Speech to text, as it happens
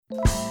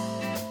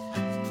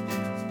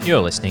You're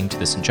listening to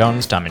the St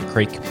John's Diamond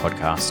Creek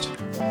podcast.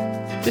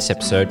 This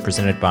episode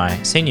presented by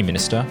Senior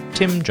Minister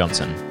Tim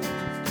Johnson.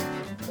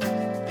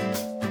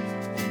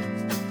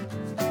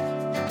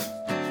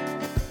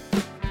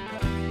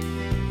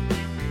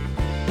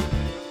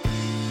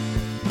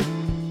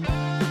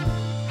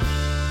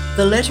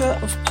 The letter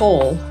of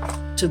Paul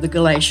to the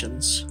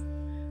Galatians,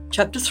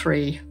 chapter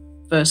 3,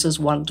 verses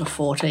 1 to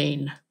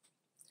 14.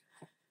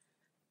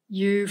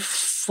 You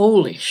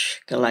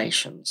foolish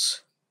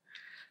Galatians,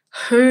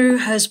 who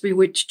has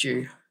bewitched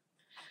you?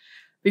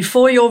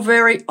 Before your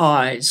very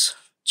eyes,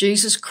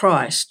 Jesus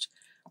Christ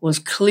was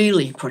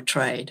clearly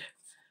portrayed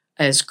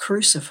as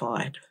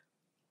crucified.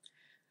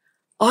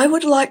 I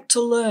would like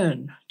to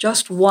learn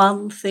just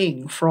one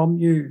thing from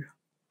you.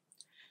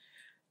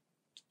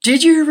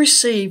 Did you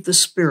receive the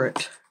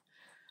Spirit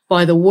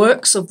by the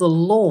works of the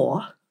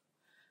law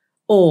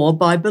or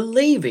by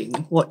believing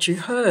what you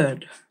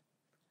heard?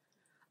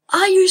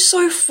 Are you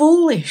so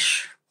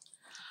foolish?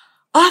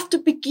 After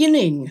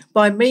beginning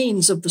by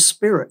means of the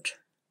Spirit,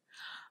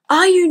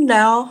 are you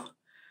now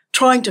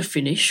trying to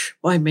finish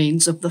by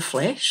means of the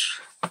flesh?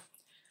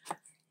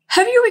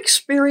 Have you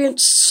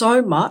experienced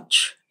so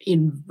much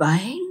in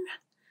vain?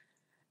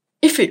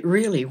 If it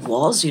really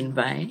was in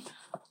vain.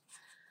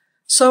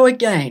 So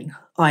again,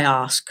 I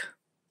ask,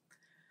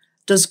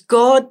 does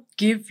God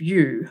give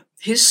you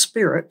his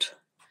Spirit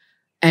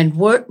and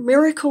work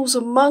miracles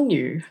among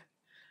you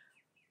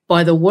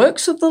by the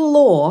works of the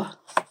law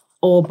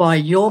or by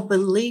your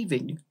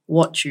believing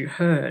what you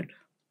heard?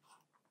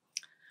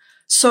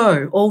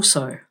 So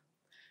also,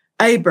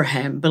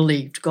 Abraham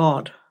believed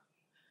God,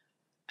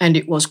 and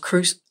it was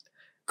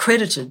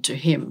credited to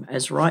him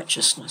as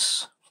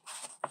righteousness.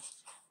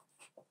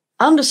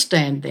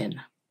 Understand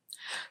then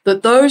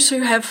that those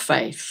who have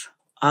faith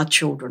are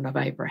children of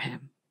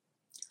Abraham.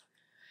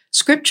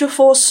 Scripture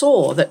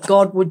foresaw that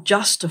God would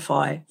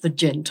justify the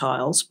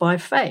Gentiles by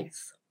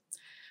faith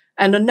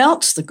and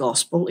announce the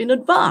gospel in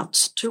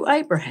advance to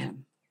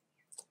Abraham.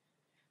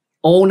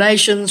 All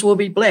nations will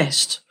be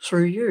blessed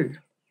through you.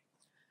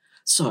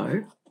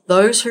 So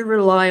those who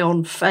rely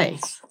on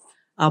faith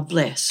are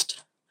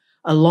blessed,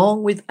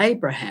 along with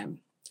Abraham,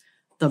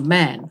 the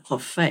man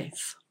of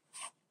faith.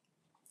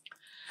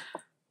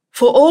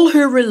 For all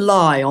who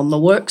rely on the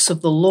works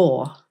of the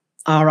law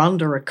are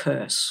under a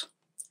curse,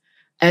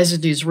 as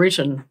it is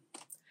written,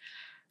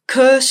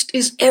 "Cursed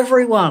is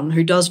everyone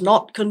who does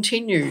not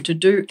continue to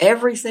do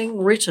everything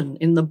written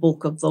in the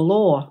book of the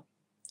law."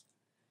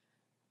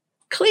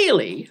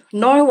 Clearly,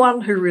 no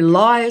one who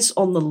relies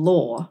on the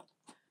law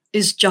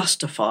is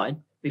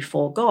justified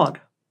before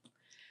God,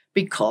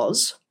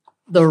 because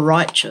the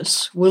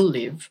righteous will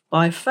live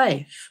by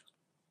faith.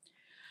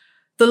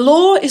 The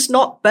law is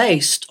not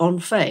based on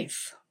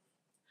faith.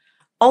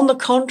 On the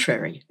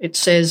contrary, it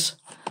says,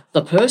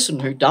 the person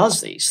who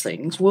does these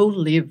things will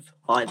live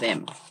by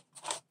them.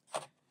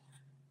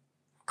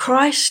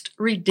 Christ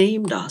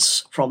redeemed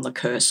us from the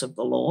curse of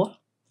the law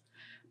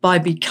by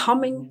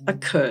becoming a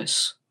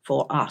curse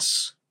for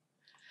us.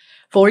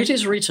 For it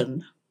is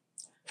written,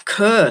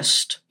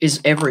 "Cursed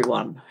is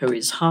everyone who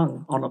is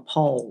hung on a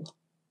pole."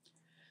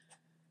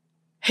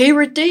 He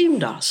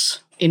redeemed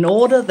us in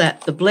order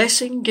that the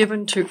blessing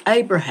given to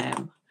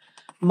Abraham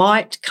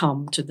might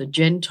come to the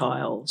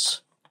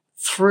Gentiles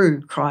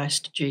through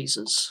Christ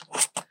Jesus,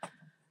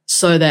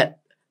 so that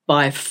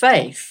by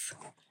faith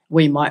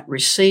we might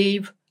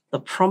receive the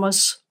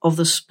promise of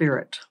the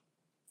Spirit.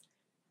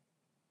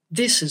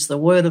 This is the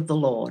word of the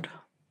Lord.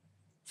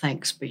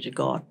 Thanks be to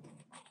God.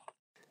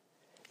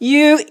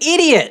 You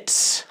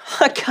idiots!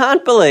 I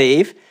can't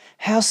believe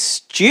how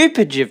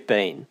stupid you've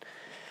been.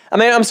 I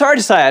mean, I'm sorry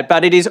to say it,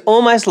 but it is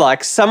almost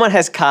like someone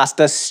has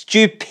cast a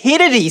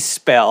stupidity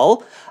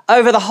spell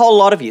over the whole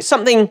lot of you.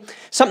 Something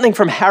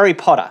from Harry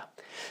Potter.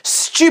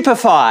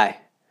 Stupefy.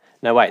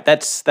 No, wait,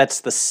 that's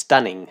the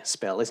stunning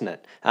spell, isn't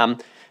it?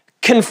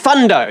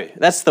 Confundo,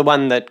 that's the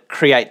one that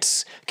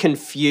creates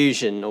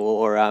confusion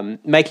or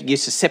making you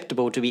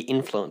susceptible to be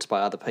influenced by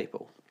other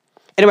people.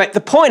 Anyway,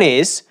 the point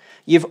is,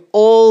 you've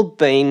all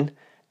been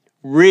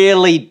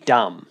really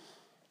dumb.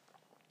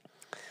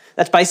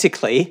 That's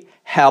basically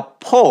how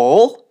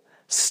Paul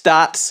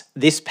starts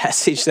this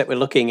passage that we're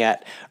looking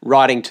at,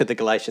 writing to the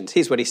Galatians.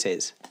 Here's what he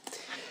says.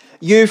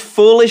 You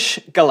foolish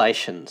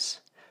Galatians,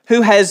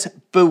 who has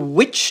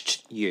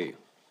bewitched you?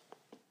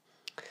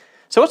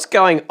 So what's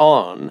going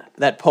on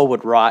that Paul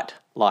would write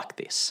like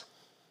this?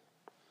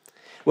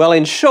 Well,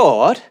 in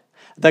short,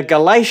 the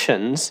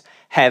Galatians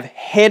have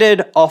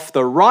headed off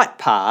the right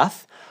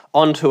path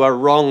onto a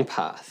wrong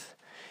path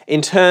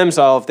in terms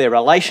of their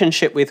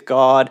relationship with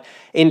God,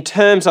 in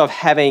terms of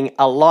having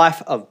a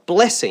life of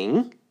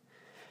blessing.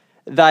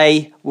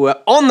 They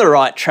were on the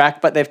right track,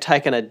 but they've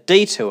taken a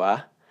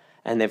detour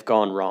and they've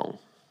gone wrong.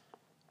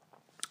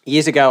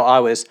 Years ago, I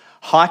was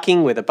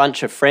hiking with a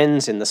bunch of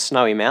friends in the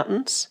snowy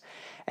mountains,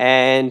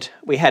 and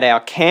we had our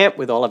camp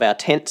with all of our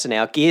tents and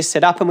our gear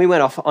set up, and we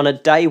went off on a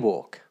day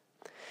walk.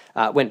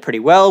 It went pretty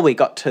well. We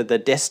got to the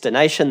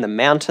destination, the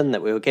mountain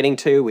that we were getting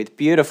to, with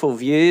beautiful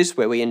views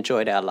where we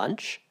enjoyed our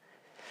lunch.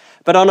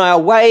 But on our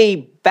way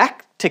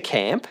back to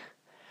camp,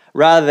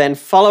 rather than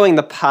following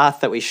the path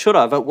that we should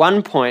have, at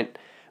one point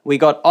we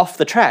got off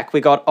the track.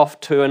 We got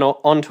onto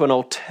an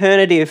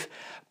alternative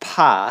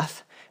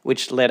path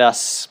which led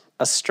us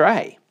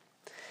astray.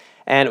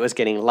 And it was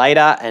getting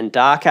later and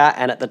darker,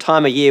 and at the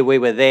time of year we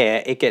were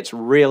there, it gets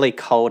really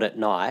cold at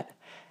night,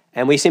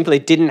 and we simply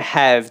didn't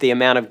have the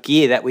amount of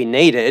gear that we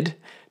needed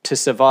to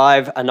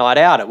survive a night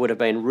out. It would have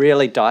been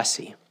really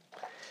dicey.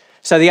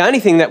 So the only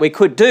thing that we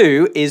could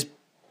do is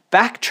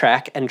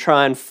backtrack and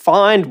try and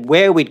find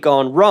where we'd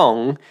gone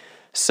wrong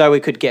so we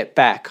could get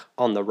back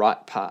on the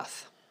right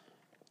path.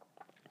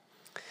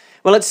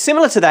 Well, it's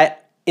similar to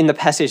that in the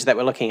passage that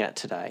we're looking at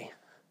today.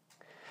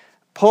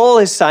 Paul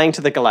is saying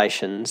to the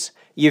Galatians,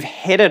 you've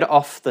headed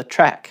off the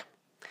track.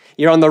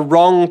 You're on the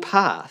wrong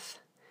path.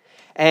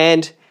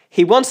 And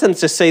he wants them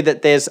to see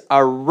that there's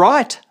a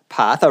right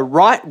path, a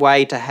right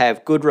way to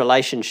have good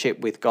relationship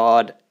with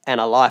God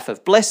and a life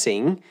of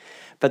blessing,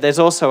 but there's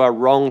also a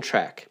wrong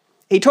track.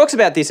 He talks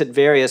about this at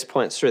various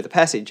points through the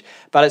passage,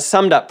 but it's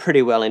summed up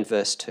pretty well in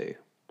verse 2.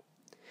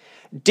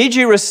 Did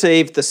you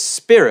receive the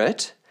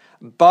Spirit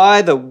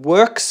by the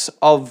works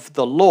of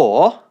the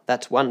law,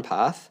 that's one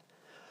path,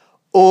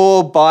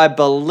 or by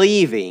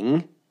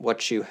believing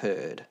what you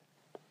heard?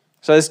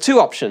 So there's two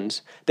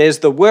options. There's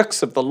the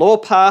works of the law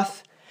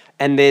path,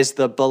 and there's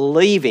the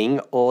believing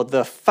or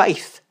the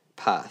faith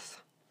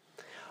path.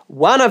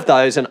 One of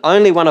those, and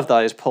only one of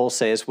those, Paul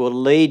says, will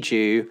lead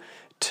you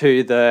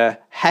to the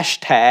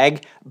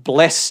hashtag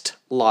blessed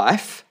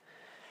life,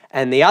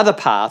 and the other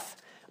path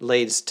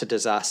leads to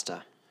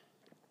disaster.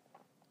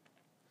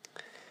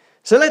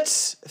 So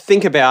let's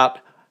think about,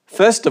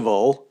 first of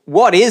all,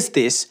 what is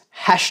this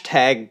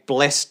hashtag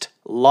blessed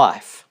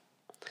life?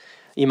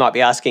 You might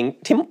be asking,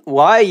 Tim,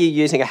 why are you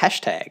using a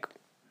hashtag?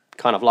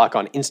 Kind of like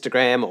on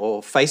Instagram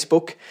or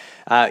Facebook.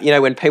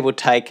 When people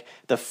take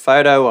the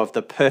photo of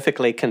the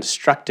perfectly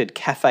constructed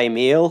cafe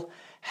meal,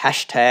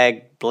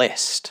 hashtag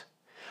blessed.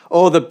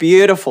 Or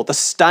the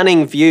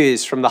stunning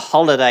views from the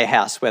holiday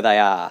house where they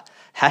are,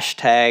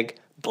 hashtag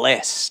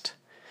blessed.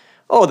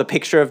 Or the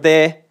picture of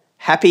their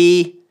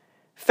happy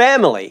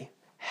family,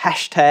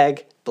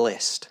 hashtag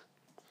blessed.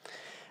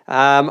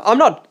 I'm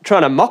not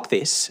trying to mock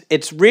this.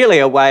 It's really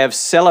a way of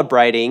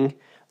celebrating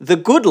the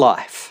good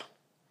life,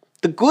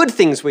 the good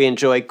things we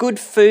enjoy, good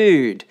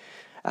food,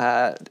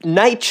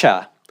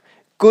 nature,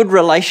 good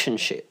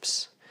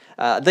relationships.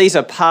 These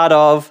are part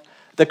of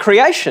the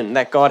creation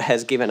that God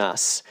has given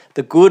us,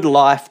 the good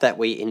life that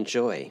we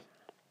enjoy.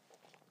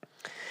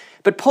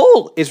 But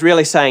Paul is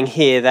really saying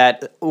here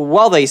that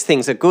while these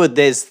things are good,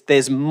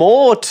 there's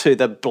more to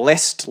the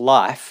blessed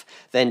life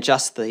than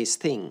just these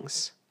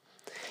things.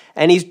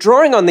 And he's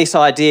drawing on this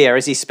idea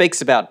as he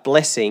speaks about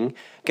blessing,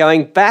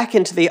 going back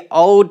into the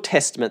Old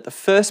Testament, the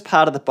first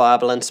part of the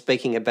Bible, and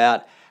speaking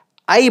about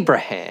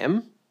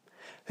Abraham,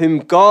 whom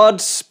God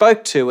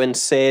spoke to and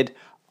said,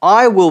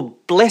 I will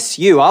bless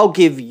you, I'll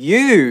give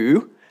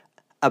you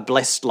a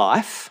blessed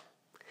life,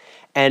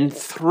 and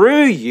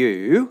through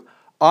you,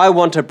 I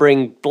want to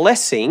bring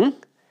blessing,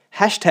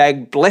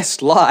 hashtag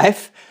blessed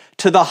life,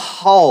 to the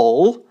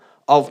whole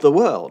of the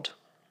world.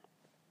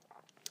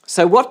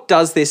 So what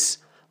does this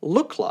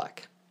look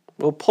like?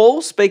 Well,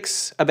 Paul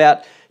speaks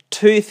about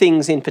two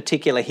things in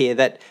particular here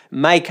that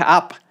make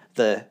up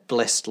the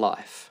blessed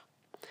life.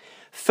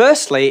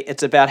 Firstly,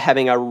 it's about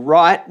having a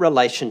right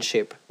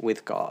relationship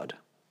with God.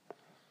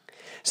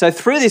 So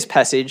through this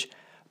passage,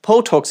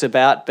 Paul talks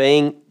about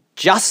being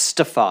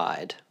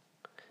justified.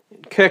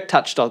 Kirk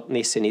touched on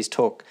this in his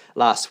talk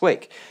last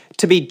week.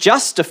 To be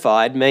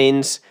justified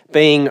means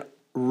being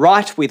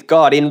right with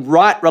God, in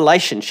right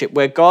relationship,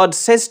 where God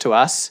says to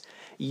us,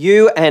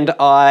 you and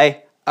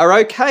I are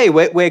okay,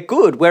 we're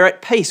good, we're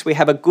at peace, we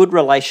have a good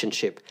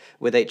relationship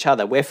with each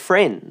other, we're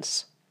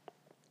friends.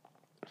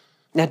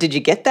 Now, did you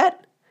get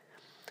that?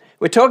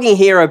 We're talking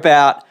here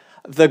about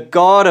the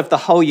God of the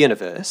whole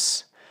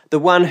universe, the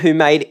one who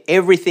made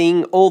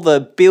everything, all the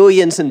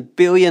billions and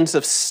billions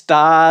of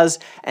stars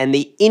and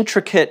the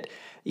intricate,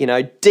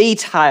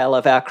 detail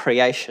of our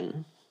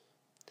creation.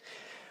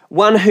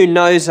 One who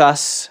knows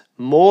us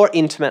more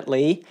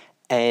intimately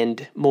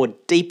and more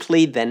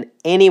deeply than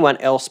anyone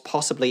else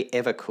possibly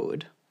ever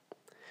could.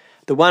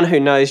 The one who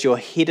knows your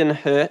hidden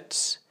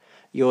hurts,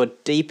 your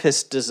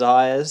deepest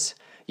desires,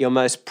 your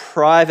most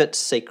private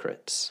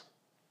secrets.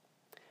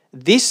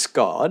 This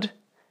God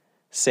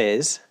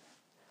says,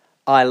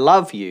 I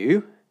love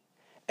you,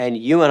 and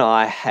you and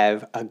I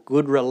have a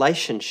good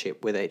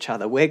relationship with each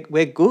other.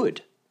 We're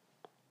good.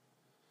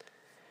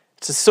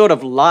 It's a sort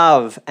of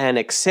love and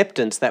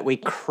acceptance that we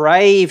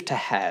crave to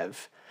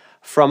have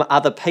from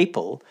other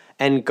people,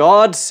 and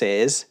God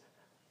says,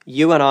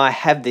 you and I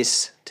have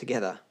this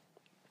together.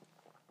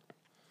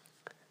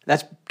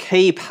 That's a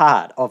key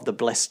part of the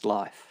blessed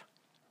life.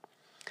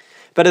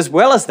 But as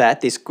well as that,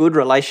 this good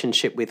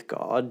relationship with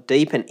God,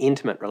 deep and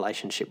intimate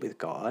relationship with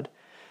God,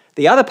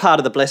 the other part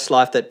of the blessed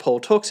life that Paul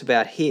talks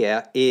about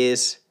here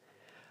is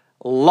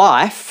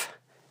life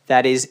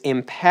that is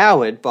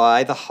empowered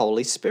by the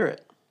Holy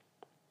Spirit.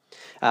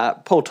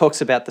 Paul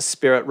talks about the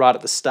Spirit right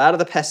at the start of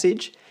the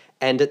passage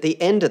and at the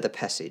end of the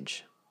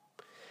passage.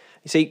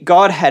 You see,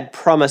 God had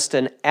promised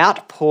an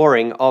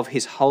outpouring of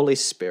his Holy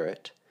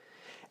Spirit,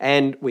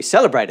 and we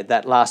celebrated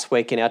that last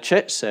week in our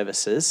church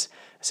services,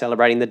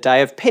 celebrating the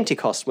day of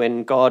Pentecost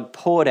when God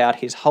poured out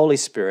his Holy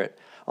Spirit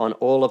on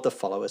all of the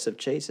followers of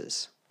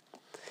Jesus.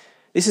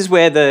 This is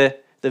where the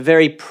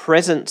very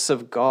presence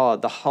of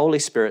God, the Holy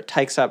Spirit,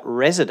 takes up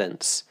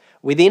residence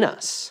within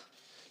us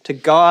to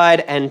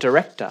guide and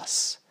direct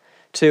us,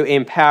 to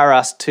empower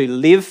us to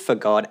live for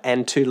God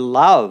and to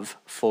love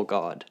for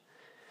God,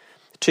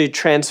 to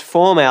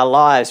transform our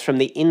lives from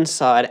the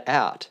inside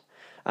out,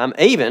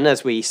 even,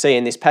 as we see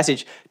in this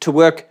passage, to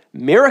work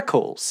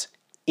miracles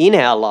in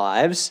our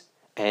lives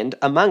and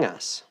among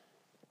us.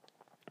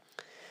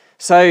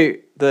 So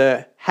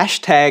the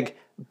hashtag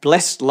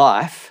blessed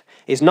life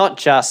is not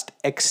just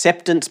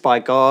acceptance by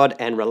God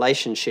and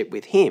relationship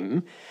with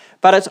him,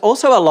 but it's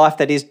also a life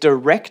that is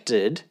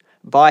directed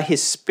by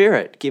his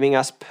Spirit, giving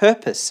us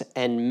purpose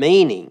and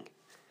meaning.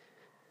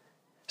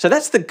 So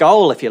that's the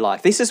goal, if you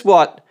like. This is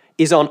what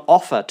is on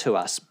offer to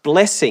us,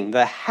 blessing,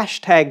 the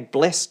hashtag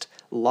blessed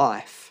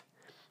life.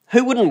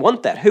 Who wouldn't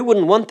want that? Who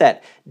wouldn't want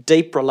that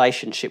deep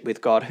relationship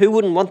with God? Who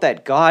wouldn't want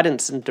that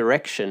guidance and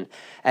direction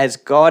as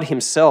God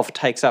himself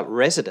takes up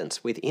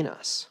residence within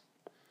us?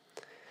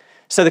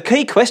 So the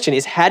key question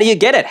is, how do you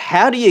get it?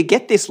 How do you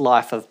get this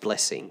life of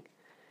blessing?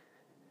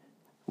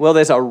 Well,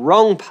 there's a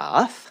wrong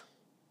path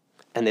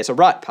and there's a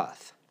right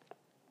path.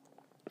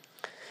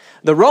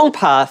 The wrong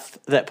path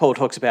that Paul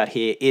talks about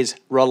here is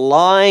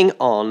relying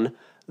on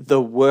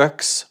the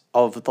works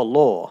of the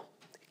law,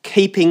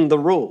 keeping the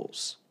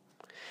rules,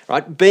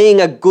 right?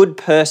 Being a good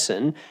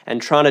person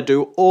and trying to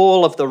do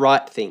all of the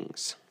right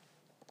things.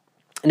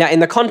 Now, in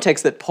the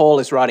context that Paul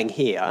is writing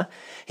here,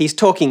 he's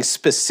talking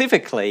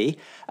specifically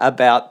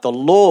about the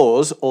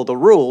laws or the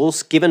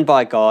rules given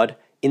by God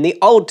in the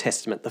Old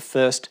Testament, the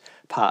first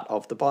part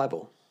of the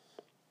Bible.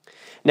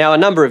 Now, a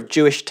number of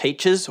Jewish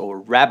teachers or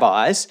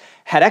rabbis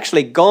had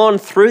actually gone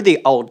through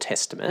the Old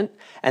Testament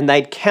and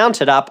they'd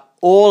counted up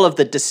all of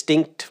the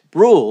distinct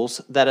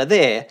rules that are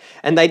there,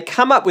 and they'd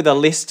come up with a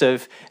list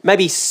of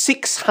maybe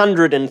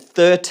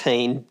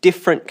 613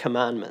 different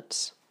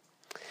commandments.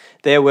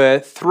 There were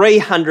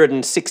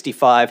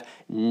 365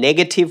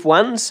 negative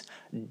ones.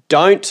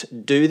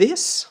 Don't do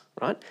this,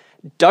 right?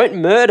 Don't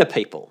murder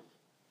people.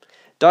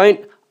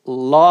 Don't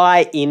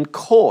lie in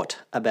court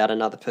about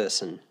another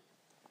person.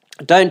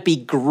 Don't be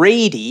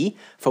greedy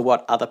for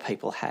what other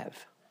people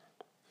have.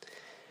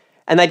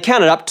 And they'd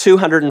counted up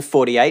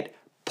 248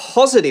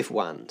 positive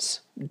ones.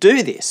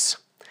 Do this.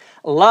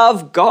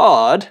 Love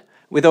God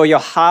with all your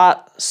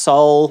heart,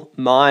 soul,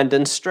 mind,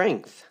 and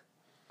strength.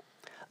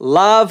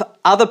 Love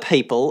other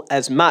people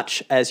as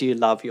much as you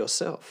love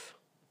yourself.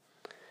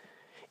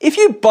 If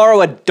you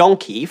borrow a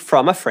donkey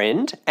from a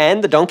friend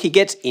and the donkey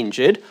gets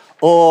injured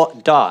or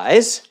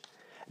dies,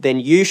 then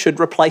you should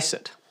replace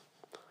it.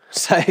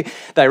 So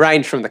they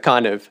range from the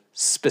kind of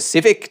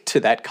specific to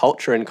that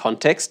culture and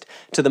context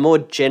to the more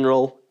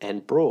general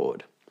and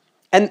broad.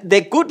 And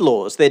they're good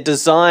laws. They're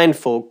designed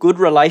for good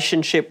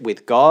relationship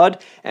with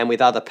God and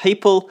with other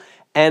people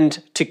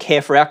and to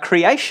care for our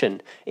creation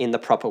in the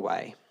proper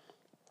way.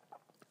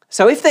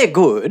 So if they're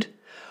good,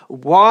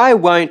 why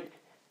won't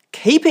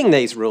keeping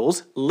these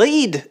rules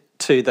lead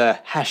to the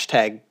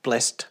hashtag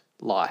blessed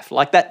life?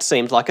 Like that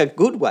seems like a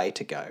good way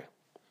to go.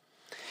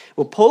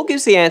 Well, Paul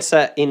gives the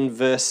answer in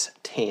verse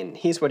 10.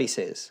 Here's what he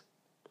says.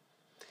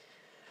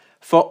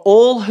 For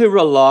all who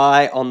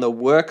rely on the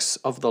works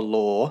of the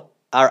law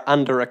are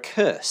under a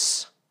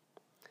curse.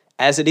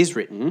 As it is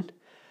written,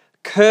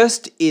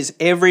 cursed is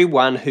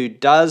everyone who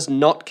does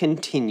not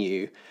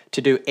continue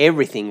to do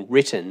everything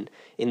written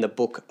in the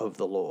book of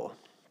the law.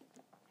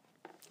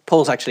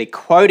 Paul's actually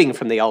quoting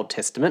from the Old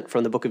Testament,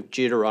 from the book of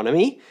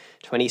Deuteronomy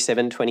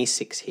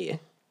 27:26 here.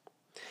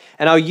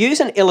 And I'll use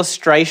an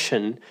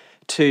illustration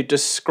to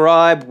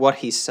describe what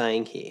he's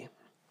saying here.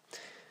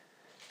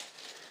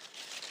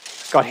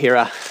 Got here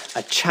a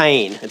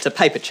chain. It's a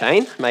paper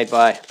chain made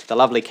by the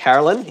lovely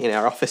Carolyn in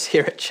our office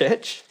here at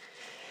church.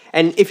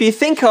 And if you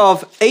think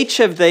of each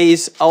of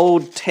these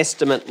Old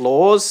Testament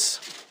laws,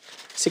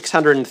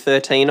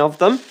 613 of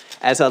them,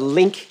 as a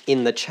link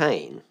in the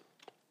chain,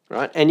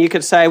 right? And you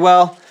could say,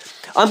 well,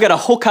 I'm going to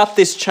hook up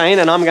this chain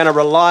and I'm going to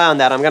rely on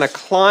that. I'm going to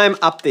climb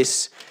up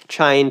this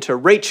chain to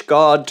reach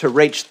God, to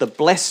reach the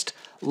blessed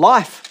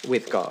life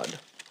with God.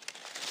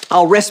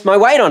 I'll rest my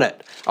weight on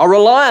it. I'll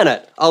rely on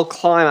it. I'll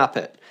climb up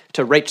it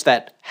to reach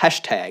that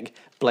hashtag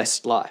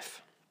blessed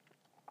life.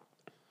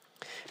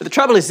 But the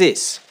trouble is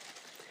this.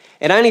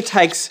 It only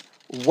takes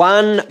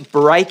one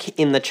break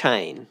in the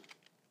chain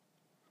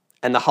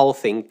and the whole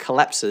thing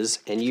collapses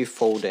and you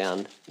fall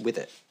down with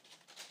it.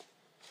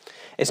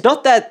 It's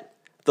not that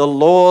the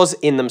laws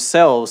in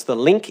themselves, the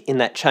link in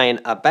that chain,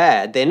 are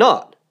bad. They're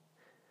not.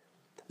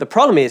 The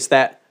problem is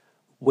that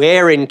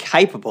we're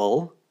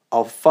incapable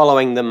of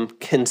following them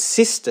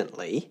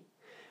consistently.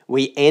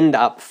 We end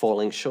up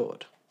falling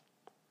short.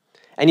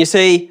 And you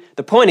see,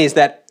 the point is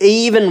that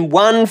even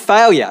one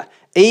failure,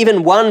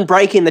 Even one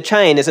break in the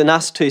chain is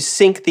enough to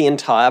sink the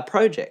entire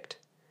project.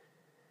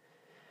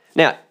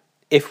 Now,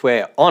 if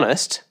we're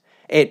honest,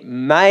 it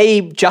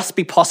may just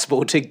be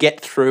possible to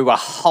get through a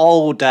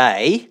whole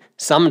day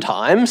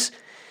sometimes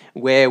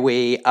where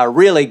we are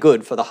really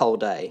good for the whole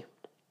day.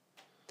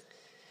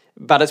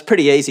 But it's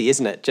pretty easy,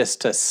 isn't it,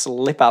 just to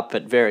slip up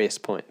at various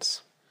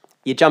points.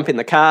 You jump in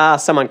the car,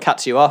 someone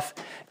cuts you off.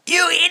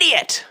 "You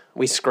idiot!"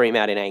 we scream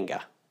out in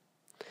anger.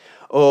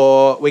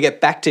 Or we get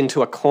backed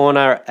into a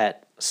corner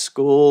at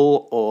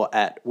school or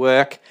at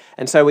work,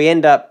 and so we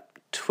end up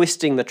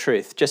twisting the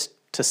truth just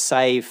to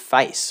save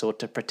face or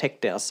to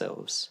protect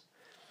ourselves.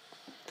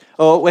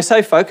 Or we're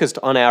so focused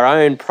on our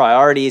own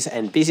priorities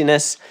and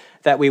busyness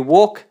that we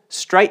walk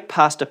straight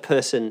past a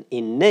person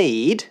in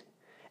need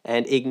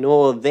and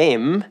ignore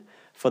them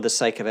for the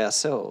sake of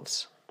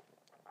ourselves.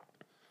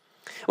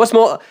 What's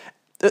more,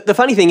 the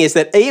funny thing is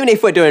that even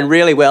if we're doing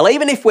really well,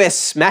 even if we're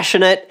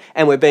smashing it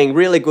and we're being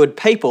really good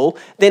people,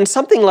 then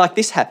something like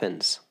this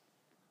happens.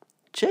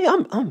 Gee,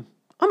 I'm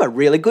a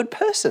really good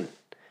person.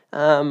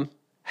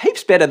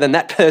 Heaps better than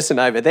that person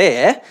over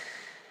there.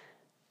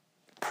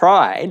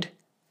 Pride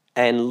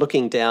and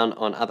looking down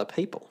on other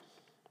people.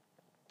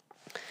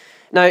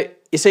 Now,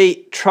 you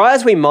see, try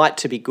as we might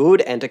to be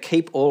good and to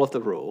keep all of the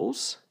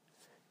rules,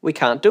 we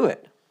can't do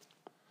it.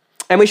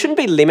 And we shouldn't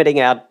be limiting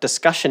our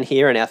discussion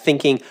here and our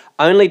thinking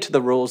only to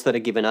the rules that are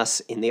given us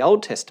in the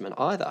Old Testament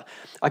either.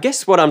 I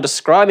guess what I'm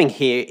describing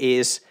here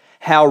is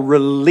how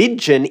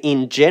religion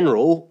in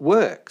general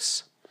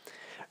works.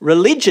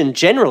 Religion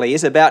generally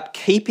is about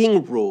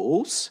keeping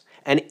rules,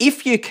 and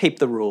if you keep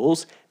the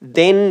rules,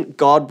 then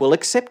God will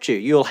accept you.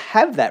 You'll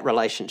have that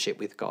relationship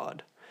with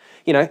God.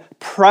 You know,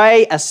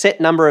 pray a set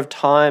number of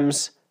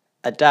times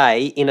a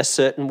day in a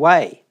certain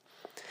way.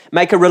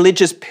 Make a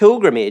religious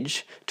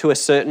pilgrimage to a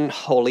certain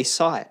holy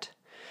site.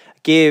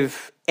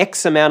 Give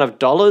X amount of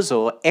dollars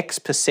or X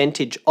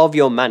percentage of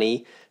your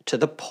money to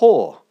the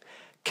poor.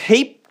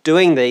 Keep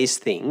doing these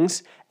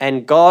things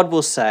and God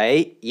will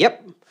say,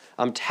 yep,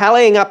 I'm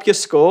tallying up your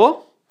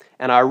score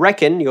and I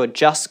reckon you're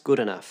just good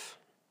enough.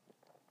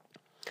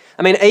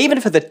 I mean, even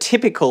for the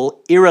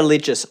typical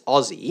irreligious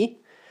Aussie,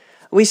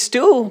 we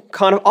still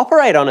kind of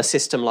operate on a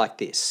system like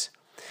this.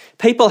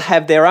 People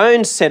have their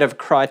own set of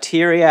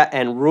criteria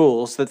and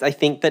rules that they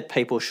think that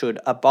people should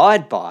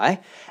abide by,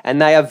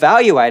 and they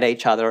evaluate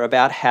each other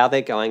about how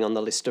they're going on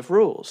the list of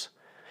rules.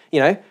 You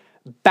know,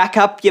 back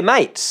up your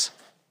mates,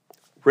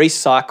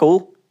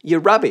 recycle your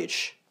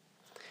rubbish,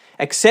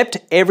 accept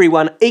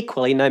everyone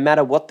equally no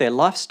matter what their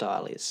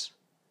lifestyle is,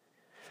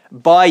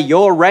 buy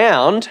your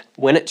round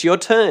when it's your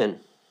turn,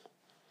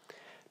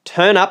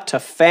 turn up to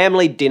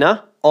family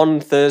dinner on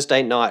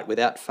Thursday night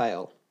without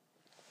fail.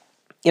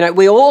 You know,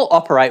 we all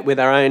operate with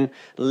our own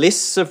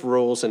lists of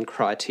rules and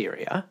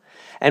criteria,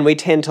 and we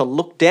tend to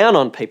look down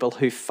on people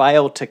who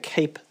fail to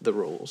keep the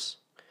rules.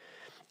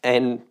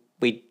 And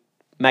we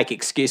make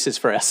excuses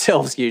for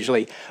ourselves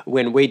usually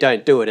when we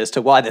don't do it as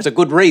to why there's a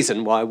good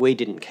reason why we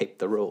didn't keep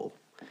the rule.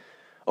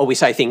 Or we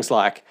say things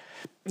like,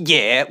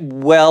 yeah,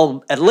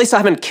 well, at least I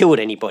haven't killed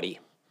anybody,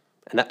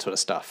 and that sort of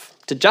stuff,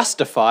 to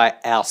justify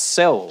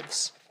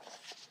ourselves.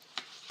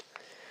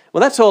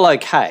 Well, that's all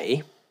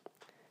okay,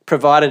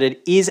 provided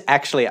it is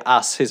actually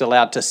us who's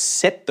allowed to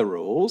set the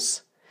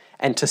rules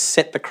and to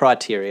set the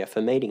criteria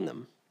for meeting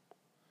them.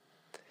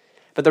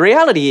 But the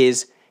reality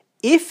is,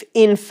 if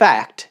in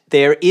fact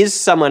there is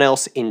someone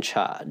else in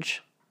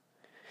charge,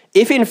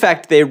 if in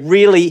fact there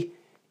really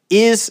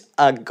is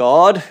a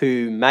God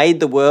who made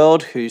the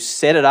world, who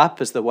set it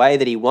up as the way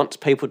that he wants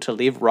people to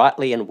live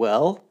rightly and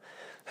well,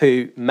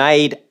 who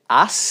made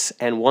us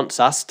and wants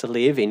us to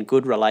live in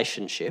good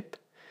relationship,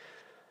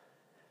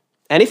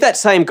 and if that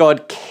same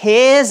God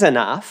cares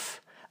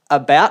enough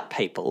about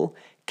people,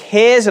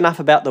 cares enough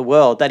about the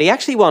world, that he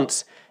actually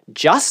wants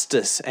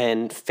justice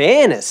and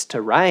fairness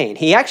to reign,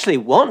 he actually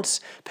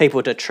wants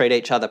people to treat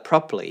each other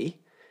properly,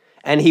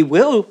 and he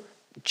will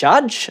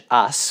judge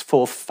us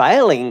for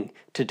failing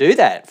to do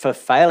that, for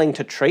failing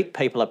to treat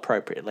people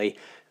appropriately,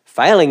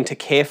 failing to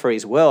care for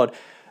his world,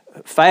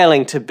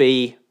 failing to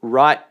be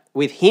right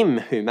with him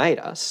who made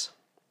us,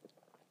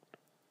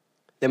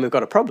 then we've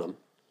got a problem.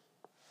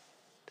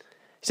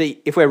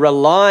 See, if we're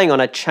relying on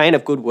a chain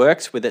of good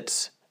works with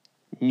its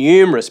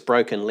numerous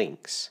broken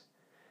links,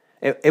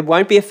 it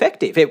won't be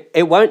effective.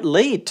 It won't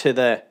lead to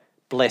the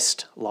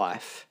blessed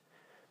life.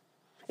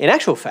 In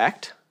actual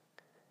fact,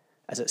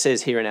 as it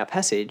says here in our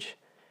passage,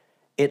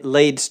 it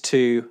leads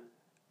to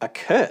a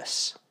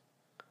curse.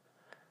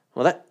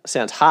 Well, that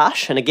sounds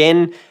harsh. And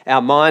again,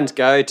 our minds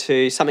go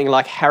to something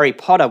like Harry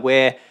Potter,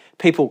 where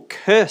people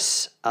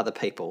curse other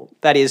people.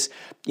 That is,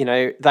 you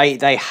know,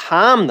 they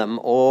harm them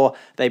or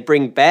they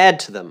bring bad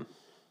to them.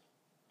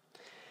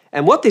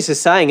 And what this is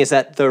saying is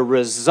that the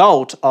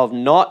result of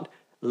not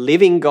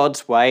living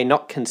God's way,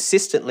 not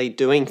consistently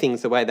doing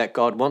things the way that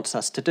God wants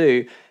us to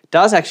do,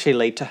 does actually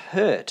lead to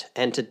hurt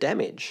and to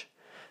damage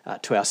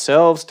to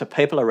ourselves, to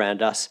people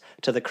around us,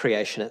 to the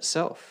creation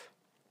itself.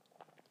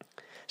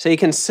 So you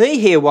can see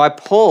here why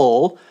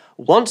Paul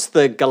wants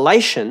the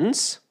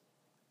Galatians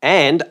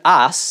and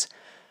us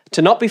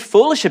to not be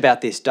foolish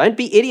about this. Don't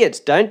be idiots.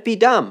 Don't be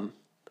dumb.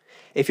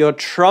 If you're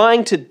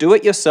trying to do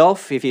it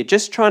yourself, if you're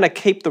just trying to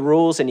keep the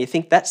rules and you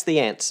think that's the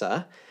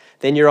answer,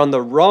 then you're on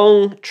the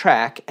wrong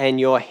track and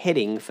you're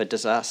heading for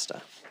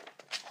disaster.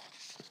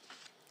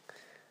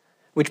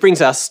 Which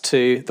brings us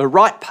to the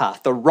right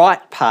path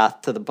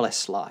to the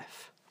blessed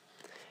life.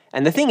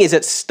 And the thing is,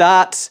 it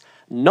starts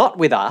not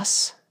with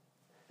us,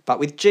 but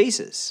with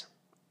Jesus.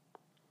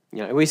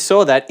 You know, we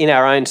saw that in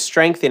our own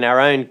strength, in our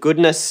own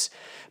goodness,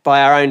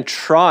 by our own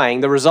trying.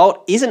 The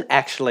result isn't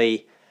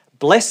actually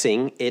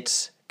blessing,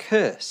 it's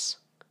curse.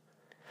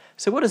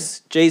 So what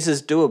does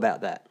Jesus do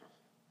about that?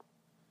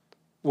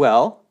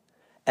 Well,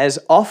 as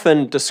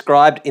often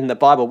described in the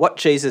Bible, what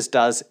Jesus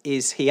does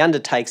is he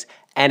undertakes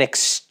an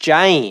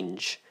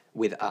exchange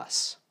with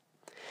us.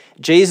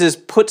 Jesus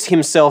puts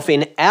himself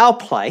in our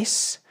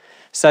place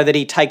so that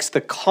he takes the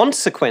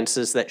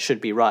consequences that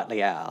should be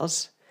rightly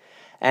ours,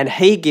 and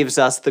he gives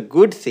us the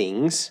good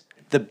things,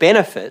 the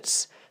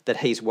benefits that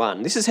he's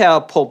won. This is how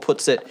Paul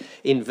puts it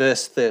in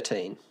verse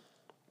 13.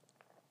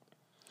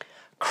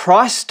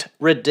 Christ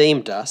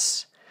redeemed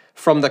us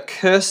from the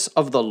curse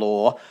of the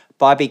law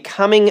by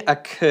becoming a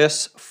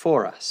curse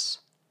for us.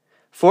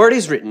 For it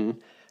is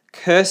written,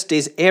 cursed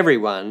is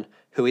everyone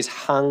who is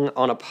hung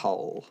on a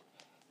pole.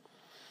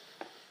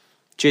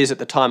 Jews at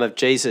the time of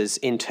Jesus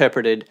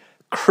interpreted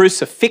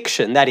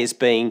crucifixion, that is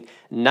being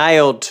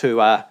nailed to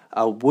a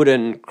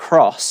wooden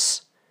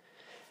cross,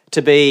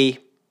 to be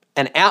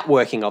an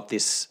outworking of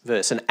this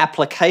verse, an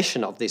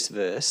application of this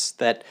verse,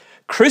 that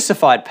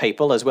crucified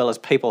people, as well as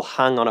people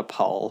hung on a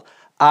pole,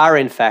 are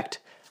in fact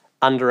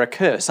under a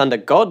curse, under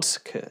God's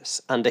curse,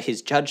 under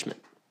his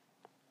judgment.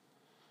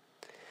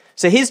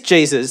 So here's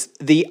Jesus,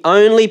 the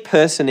only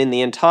person in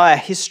the entire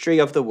history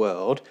of the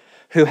world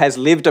who has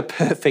lived a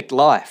perfect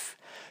life,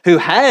 who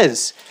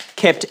has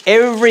kept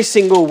every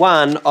single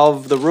one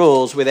of the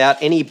rules without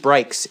any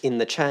breaks in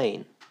the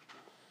chain.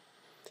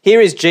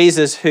 Here is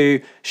Jesus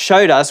who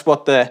showed us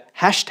what the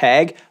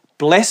hashtag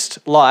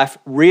blessed life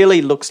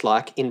really looks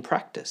like in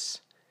practice.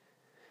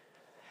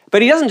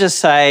 But he doesn't just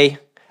say,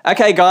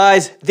 okay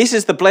guys, this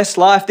is the blessed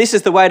life, this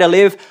is the way to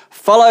live,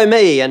 follow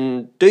me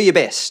and do your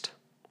best.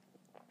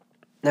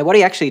 Now what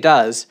he actually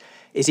does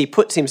is he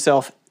puts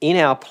himself in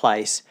our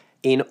place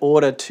in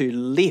order to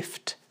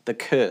lift the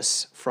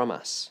curse from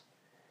us.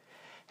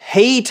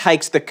 He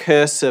takes the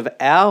curse of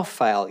our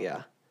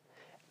failure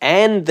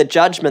and the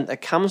judgment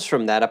that comes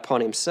from that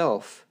upon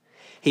himself.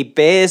 He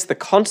bears the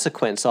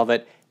consequence of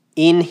it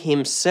in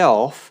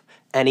himself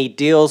and he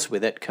deals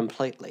with it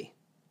completely.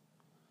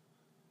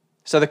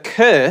 So the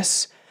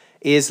curse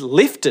is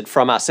lifted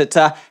from us. It's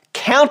a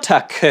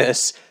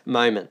counter-curse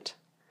moment.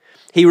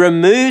 He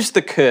removes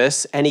the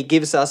curse and he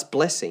gives us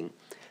blessing.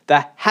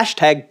 The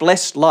hashtag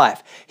blessed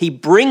life. He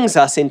brings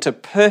us into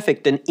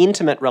perfect and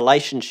intimate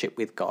relationship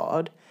with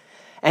God,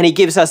 and he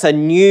gives us a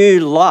new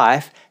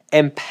life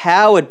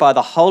empowered by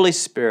the Holy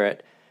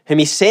Spirit, whom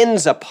he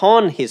sends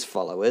upon his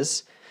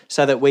followers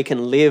so that we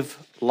can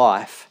live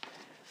life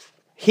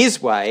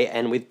his way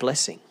and with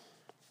blessing.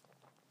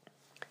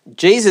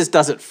 Jesus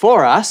does it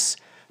for us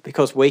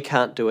because we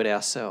can't do it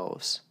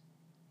ourselves.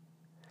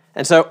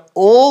 And so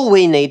all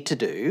we need to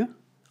do,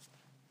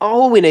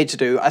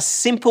 a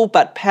simple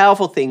but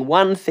powerful thing,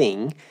 one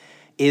thing,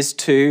 is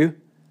to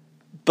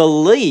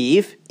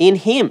believe in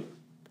him,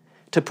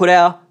 to put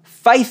our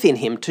faith in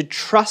him, to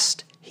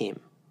trust him.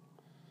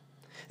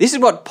 This is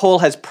what Paul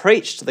has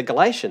preached to the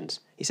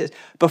Galatians. He says,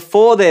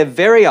 before their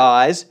very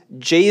eyes,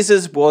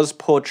 Jesus was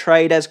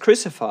portrayed as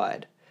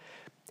crucified.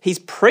 He's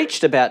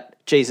preached about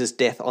Jesus'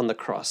 death on the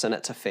cross and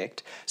its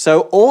effect.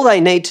 So all they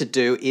need to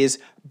do is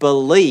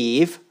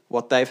believe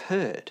what they've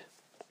heard.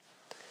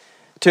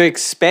 To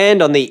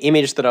expand on the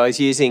image that I was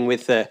using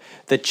with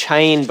the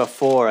chain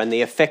before and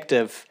the effect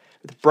of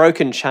the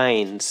broken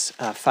chains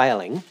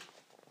failing,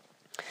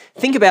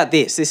 think about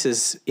this. This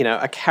is,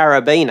 a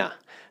carabiner.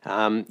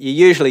 You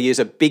usually use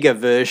a bigger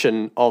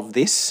version of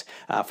this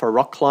for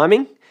rock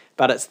climbing,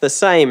 but it's the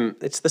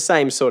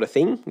same sort of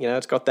thing.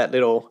 It's got that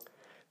little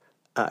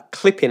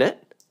clip in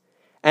it,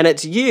 and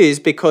it's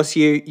used because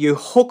you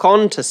hook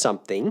on to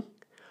something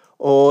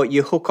or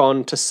you hook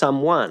on to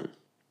someone.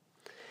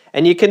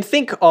 And you can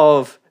think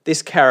of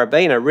this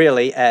carabiner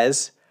really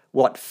as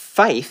what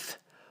faith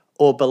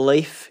or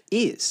belief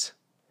is.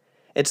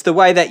 It's the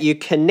way that you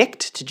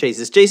connect to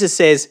Jesus. Jesus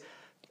says,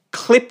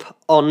 clip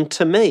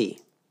onto me.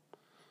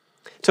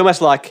 It's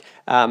almost like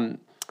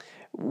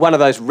one of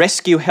those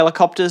rescue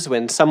helicopters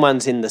when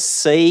someone's in the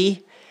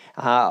sea.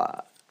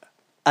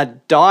 A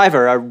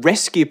diver, a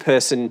rescue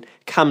person,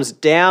 comes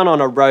down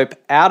on a rope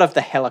out of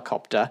the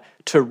helicopter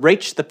to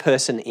reach the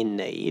person in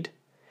need.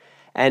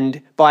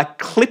 And by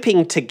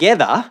clipping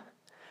together,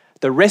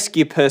 the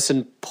rescue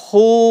person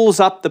pulls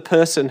up the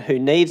person who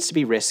needs to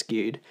be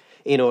rescued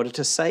in order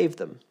to save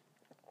them.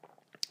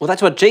 Well,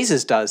 that's what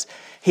Jesus does.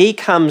 He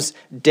comes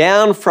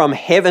down from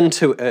heaven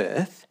to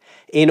earth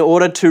in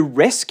order to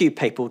rescue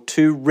people,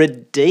 to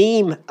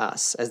redeem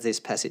us, as this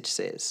passage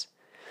says.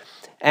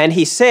 And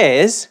he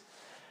says,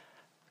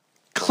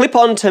 clip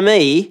onto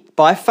me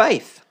by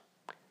faith.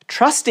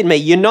 Trust in me,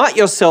 unite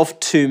yourself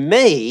to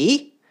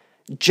me,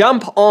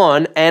 jump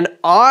on, and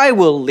I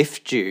will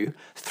lift you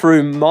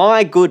through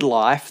my good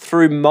life,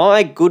 through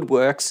my good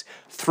works,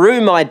 through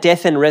my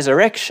death and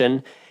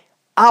resurrection,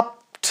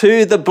 up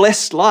to the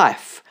blessed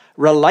life,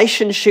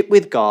 relationship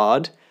with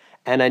God,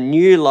 and a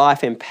new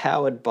life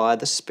empowered by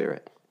the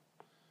Spirit.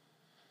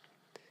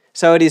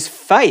 So it is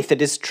faith,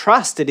 it is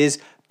trust, it is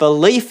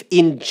belief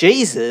in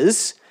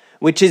Jesus,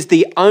 which is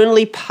the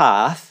only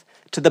path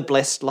to the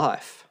blessed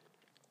life.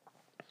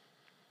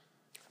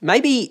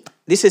 Maybe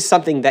this is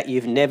something that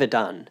you've never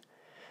done.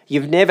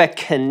 You've never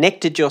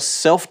connected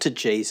yourself to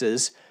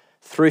Jesus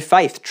through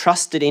faith,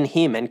 trusted in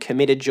him and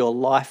committed your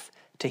life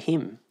to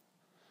him.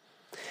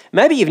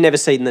 Maybe you've never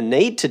seen the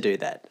need to do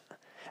that.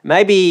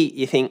 Maybe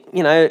you think,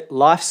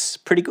 life's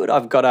pretty good.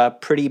 I've got a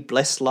pretty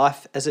blessed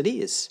life as it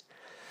is.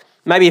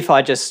 Maybe if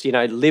I just,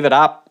 live it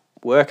up,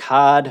 work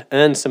hard,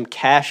 earn some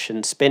cash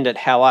and spend it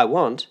how I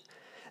want,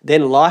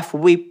 then life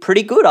will be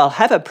pretty good. I'll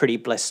have a pretty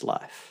blessed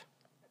life.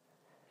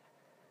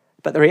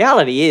 But the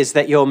reality is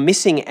that you're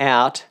missing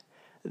out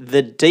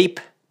the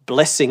deep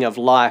blessing of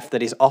life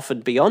that is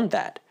offered beyond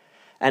that.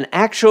 An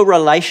actual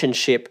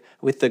relationship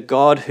with the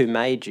God who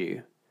made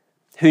you,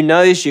 who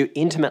knows you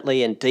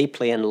intimately and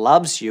deeply and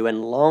loves you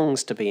and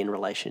longs to be in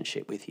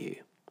relationship with you.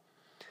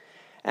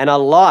 And a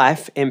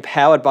life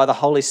empowered by the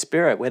Holy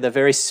Spirit, where the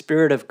very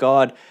Spirit of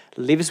God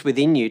lives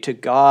within you to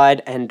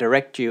guide and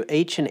direct you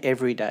each and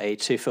every day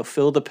to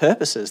fulfill the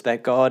purposes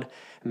that God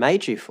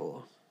made you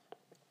for.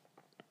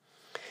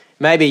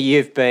 Maybe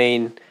you've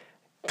been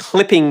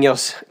clipping your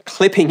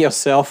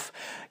carabiner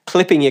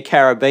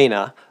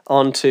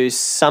onto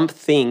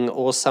something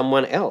or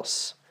someone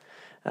else.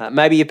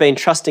 Maybe you've been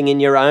trusting in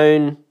your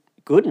own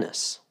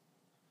goodness.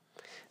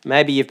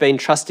 Maybe you've been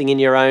trusting in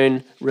your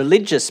own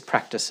religious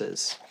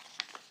practices.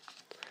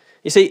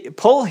 You see,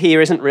 Paul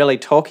here isn't really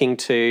talking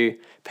to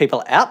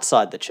people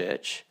outside the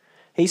church.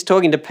 He's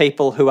talking to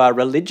people who are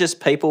religious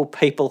people,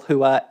 people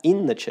who are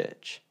in the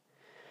church.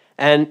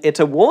 And it's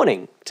a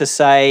warning to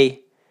say,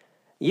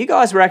 you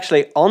guys were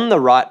actually on the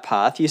right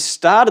path, you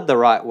started the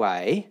right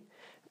way,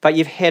 but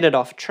you've headed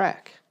off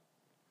track.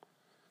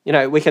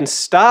 We can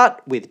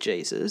start with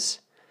Jesus,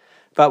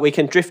 but we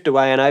can drift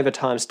away and over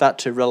time start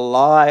to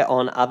rely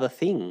on other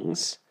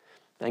things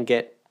and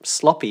get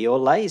sloppy or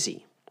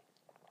lazy.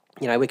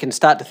 We can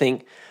start to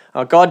think,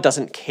 oh, God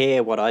doesn't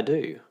care what I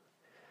do.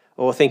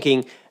 Or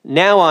thinking,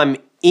 now I'm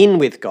in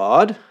with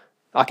God,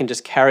 I can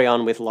just carry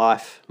on with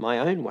life my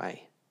own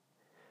way.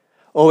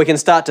 Or we can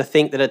start to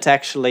think that it's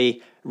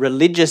actually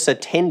religious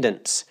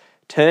attendance,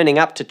 turning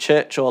up to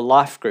church or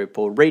life group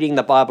or reading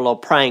the Bible or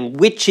praying,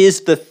 which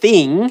is the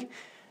thing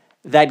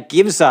that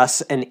gives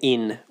us an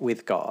in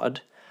with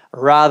God,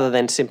 rather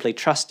than simply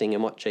trusting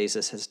in what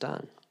Jesus has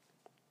done.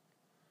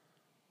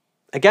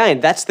 Again,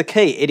 that's the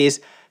key. It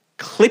is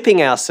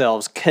clipping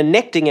ourselves,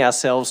 connecting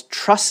ourselves,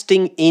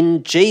 trusting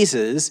in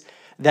Jesus.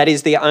 That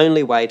is the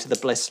only way to the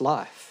blessed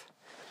life.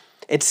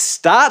 It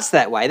starts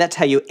that way. That's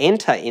how you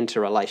enter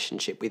into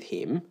relationship with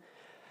him.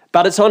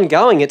 But it's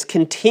ongoing. It's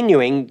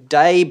continuing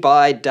day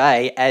by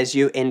day as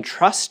you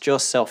entrust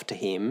yourself to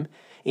him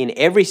in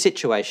every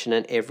situation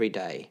and every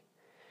day.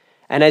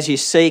 And as you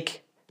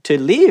seek to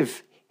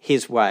live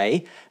his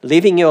way,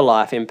 living your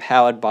life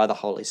empowered by the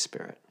Holy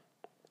Spirit.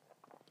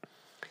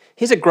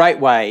 Here's a great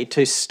way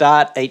to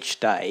start each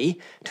day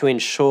to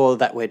ensure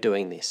that we're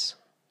doing this.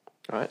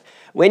 Right?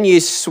 When you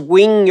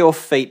swing your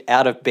feet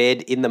out of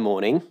bed in the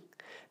morning,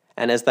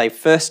 and as they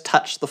first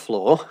touch the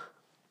floor,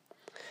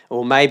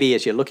 or maybe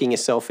as you're looking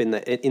yourself in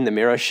the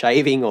mirror,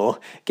 shaving or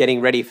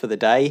getting ready for the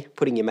day,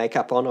 putting your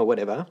makeup on or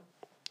whatever,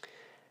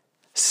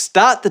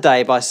 start the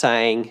day by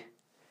saying,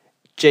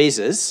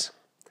 Jesus,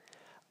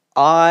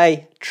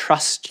 I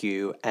trust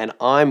you and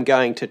I'm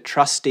going to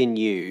trust in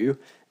you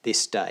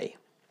this day.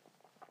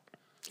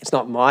 It's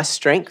not my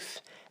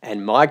strength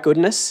and my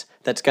goodness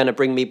that's going to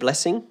bring me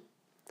blessing.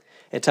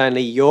 It's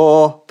only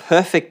your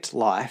perfect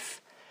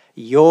life,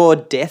 your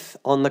death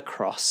on the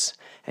cross,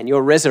 and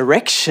your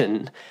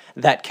resurrection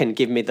that can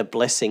give me the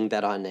blessing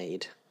that I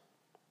need.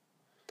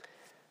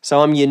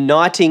 So I'm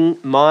uniting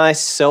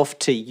myself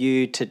to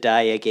you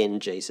today again,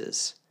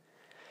 Jesus.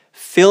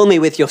 Fill me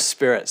with your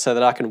Spirit so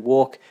that I can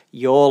walk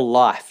your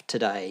life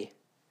today.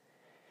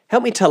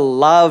 Help me to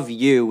love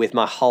you with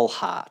my whole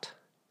heart.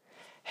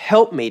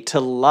 Help me to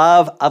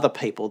love other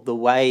people the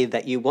way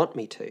that you want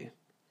me to.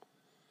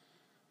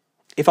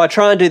 If I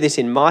try and do this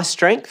in my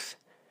strength,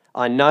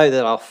 I know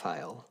that I'll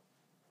fail.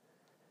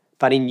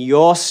 But in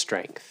your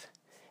strength,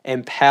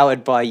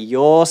 empowered by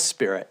your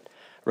Spirit,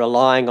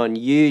 relying on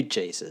you,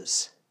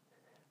 Jesus,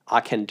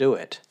 I can do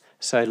it.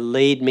 So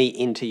lead me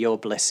into your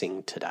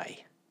blessing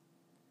today.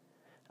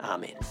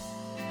 Amen.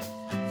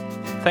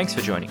 Thanks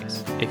for joining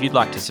us. If you'd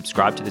like to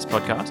subscribe to this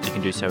podcast, you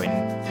can do so in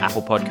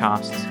Apple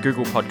Podcasts,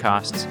 Google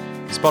Podcasts,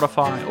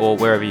 Spotify, or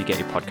wherever you get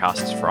your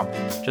podcasts from.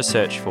 Just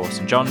search for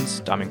St.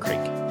 John's, Diamond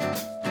Creek.